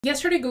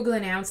Yesterday, Google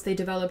announced they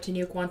developed a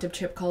new quantum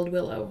chip called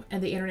Willow,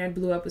 and the internet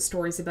blew up with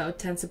stories about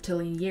 10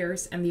 septillion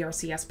years and the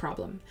RCS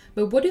problem.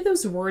 But what do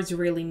those words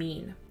really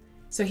mean?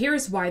 So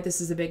here's why this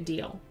is a big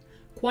deal.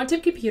 Quantum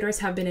computers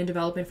have been in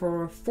development for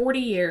over 40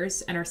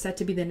 years and are set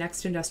to be the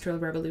next industrial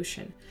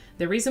revolution.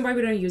 The reason why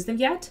we don't use them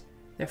yet?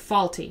 They're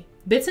faulty.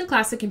 Bits in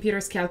classic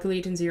computers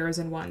calculate in zeros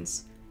and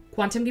ones.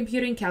 Quantum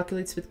computing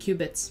calculates with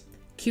qubits.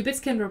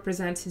 Qubits can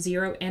represent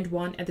 0 and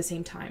 1 at the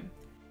same time,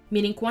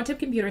 meaning quantum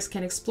computers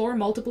can explore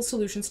multiple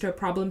solutions to a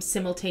problem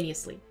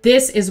simultaneously.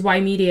 This is why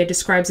media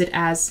describes it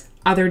as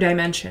other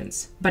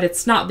dimensions, but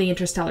it's not the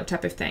interstellar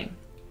type of thing.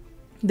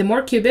 The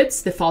more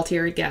qubits, the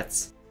faultier it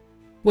gets.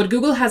 What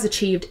Google has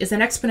achieved is an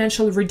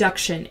exponential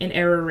reduction in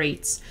error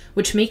rates,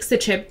 which makes the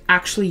chip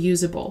actually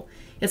usable.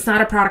 It's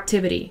not a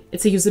productivity,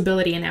 it's a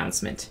usability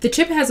announcement. The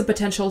chip has the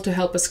potential to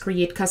help us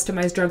create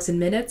customized drugs in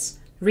minutes,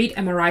 read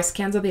MRI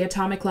scans at the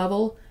atomic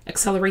level,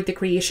 accelerate the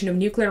creation of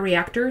nuclear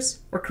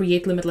reactors, or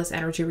create limitless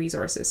energy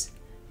resources.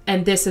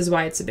 And this is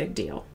why it's a big deal.